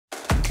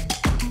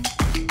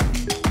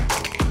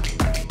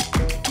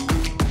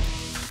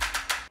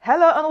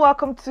Hello and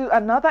welcome to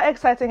another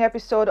exciting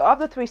episode of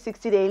the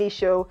 360 Daily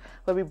Show,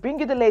 where we bring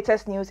you the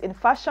latest news in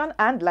fashion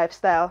and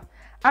lifestyle.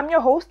 I'm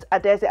your host,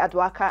 Adeze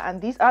Adwaka,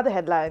 and these are the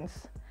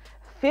headlines.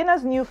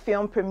 Fina's new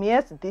film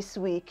premieres this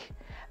week.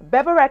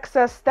 Bebe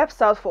Rexha steps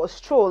out for a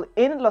stroll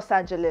in Los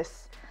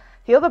Angeles.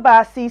 Hilda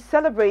Basi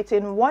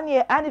celebrating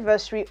 1-year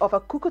anniversary of a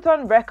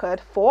Cookathon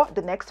record for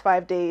the next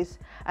 5 days,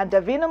 and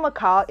Davina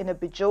McCall in a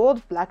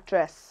bejeweled black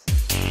dress.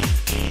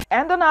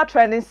 And on our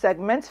trending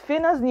segment,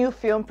 Fina's new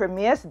film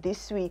premieres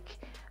this week.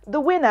 The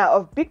winner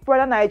of Big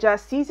Brother Naija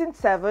Season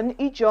 7,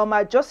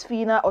 Ijeoma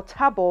Josephina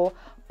Otabo,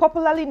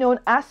 popularly known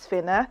as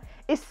Fina,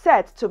 is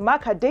set to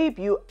mark her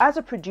debut as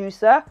a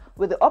producer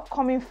with the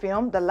upcoming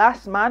film The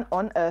Last Man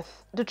on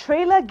Earth. The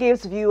trailer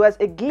gives viewers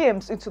a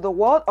glimpse into the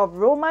world of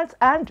romance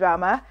and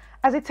drama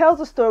as it tells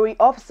the story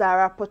of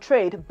Zara,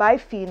 portrayed by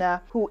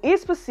Fina, who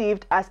is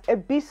perceived as a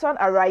Bison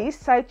Arai's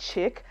side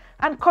chick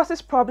and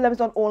causes problems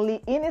not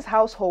only in his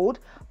household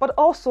but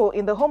also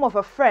in the home of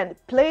a friend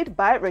played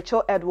by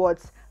Rachel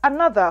Edwards,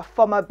 another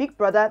former Big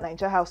Brother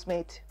Naija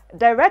housemate.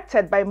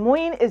 Directed by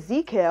Moyin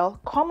Ezekiel,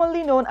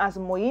 commonly known as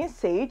Moyin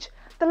Sage,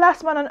 The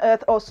Last Man on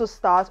Earth also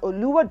stars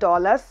Oluwa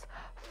Dollars,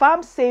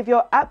 Farm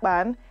Savior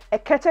Akpan,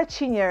 Ekete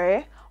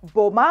Chinyere,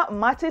 Boma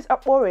Matis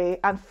Apore,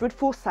 and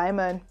Fruitful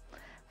Simon.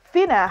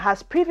 Fina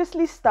has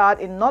previously starred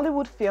in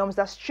Nollywood films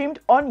that streamed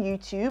on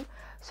YouTube,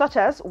 such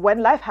as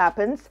When Life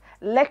Happens,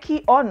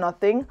 Lekki or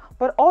Nothing,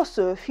 but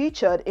also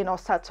featured in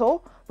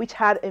Osato, which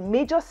had a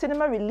major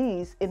cinema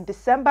release in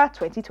December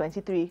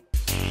 2023.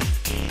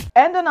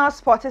 And on our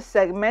sports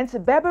segment,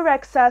 Bebe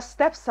Rexha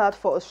steps out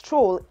for a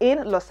stroll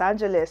in Los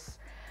Angeles.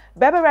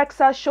 Bebe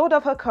Rexha showed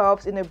off her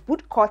curves in a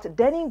bootcut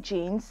denim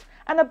jeans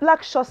and a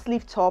black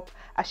short-sleeve top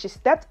as she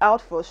stepped out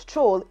for a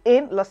stroll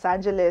in Los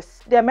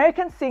Angeles. The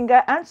American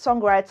singer and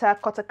songwriter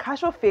caught a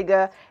casual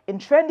figure in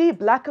trendy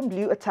black and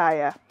blue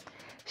attire.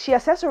 She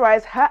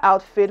accessorized her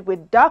outfit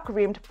with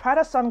dark-rimmed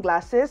Prada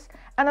sunglasses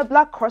and a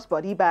black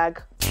crossbody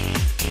bag.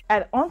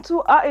 And onto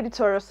our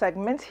editorial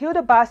segment,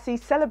 Hilda Basi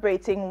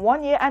celebrating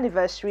 1-year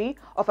anniversary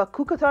of a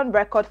Cookathon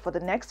record for the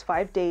next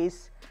 5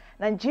 days.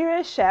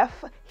 Nigerian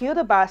chef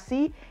Hilda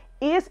Basi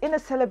is in a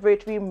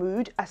celebratory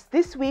mood as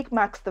this week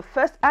marks the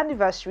first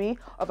anniversary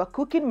of a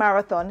cooking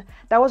marathon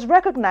that was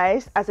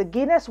recognized as a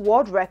Guinness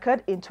World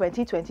Record in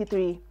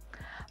 2023.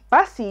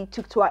 Basi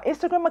took to her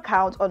Instagram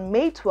account on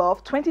May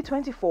 12,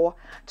 2024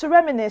 to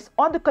reminisce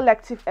on the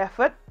collective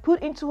effort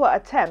put into her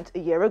attempt a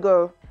year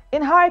ago.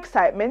 In her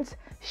excitement,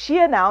 she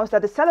announced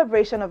that the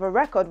celebration of a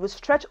record would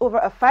stretch over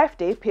a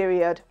 5-day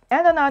period.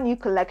 And on our new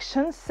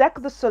collection,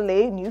 Cirque du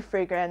Soleil New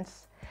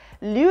Fragrance.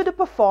 L'Eau de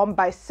Parfum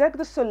by Cirque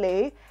du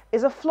Soleil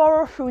is a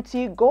floral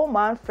fruity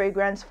gourmand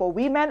fragrance for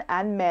women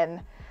and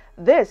men.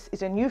 This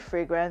is a new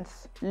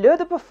fragrance. L'Eau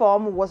de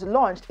Parfum was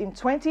launched in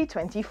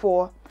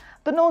 2024.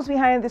 The nose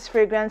behind this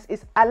fragrance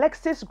is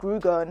Alexis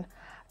Grugon.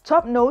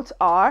 Top notes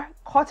are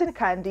cotton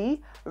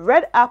candy,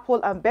 red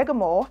apple and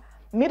bergamot.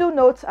 Middle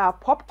notes are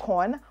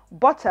popcorn,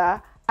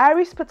 butter,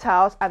 iris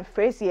petals and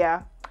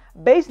freesia.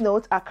 Base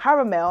notes are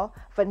caramel,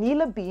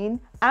 vanilla bean,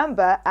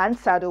 amber and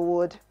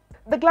sandalwood.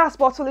 The glass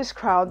bottle is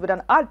crowned with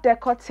an Art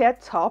Deco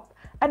tiered top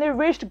and a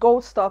ridged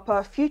gold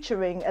stopper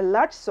featuring a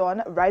large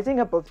sun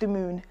rising above the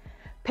moon,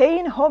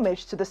 paying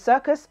homage to the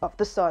Circus of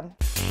the Sun.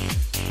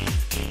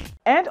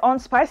 And on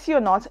Spicy or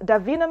Not,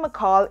 Davina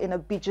McCall in a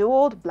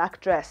bejeweled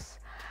black dress.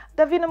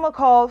 Davina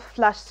McCall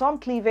flashed some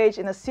cleavage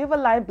in a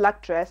silver-lined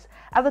black dress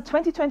at the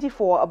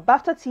 2024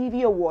 BAFTA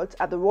TV Awards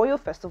at the Royal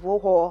Festival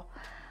Hall.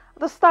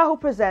 The star who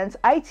presents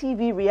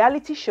ITV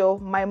reality show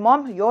My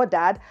Mom, Your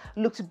Dad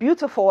looked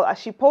beautiful as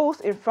she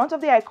posed in front of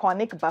the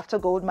iconic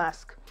BAFTA gold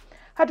mask.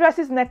 Her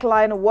dress's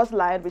neckline was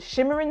lined with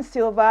shimmering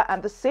silver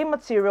and the same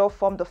material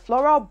formed the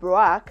floral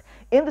broach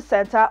in the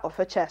center of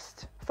her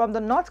chest. From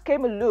the knot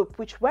came a loop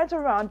which went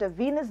around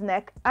Davina's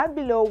neck, and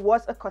below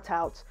was a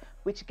cutout,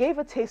 which gave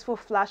a tasteful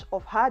flash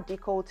of her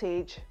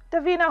décolletage.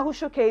 Davina, who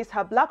showcased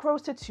her black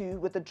rose tattoo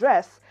with the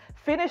dress,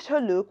 finished her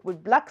look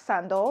with black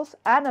sandals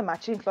and a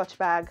matching clutch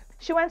bag.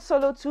 She went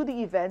solo to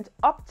the event,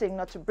 opting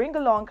not to bring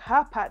along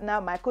her partner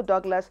Michael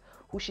Douglas,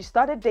 who she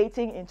started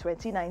dating in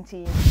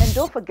 2019. And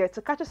don't forget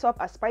to catch us up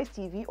at Spice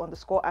TV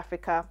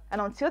 _Africa.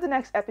 And until the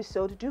next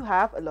episode, do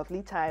have a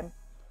lovely time.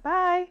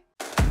 Bye!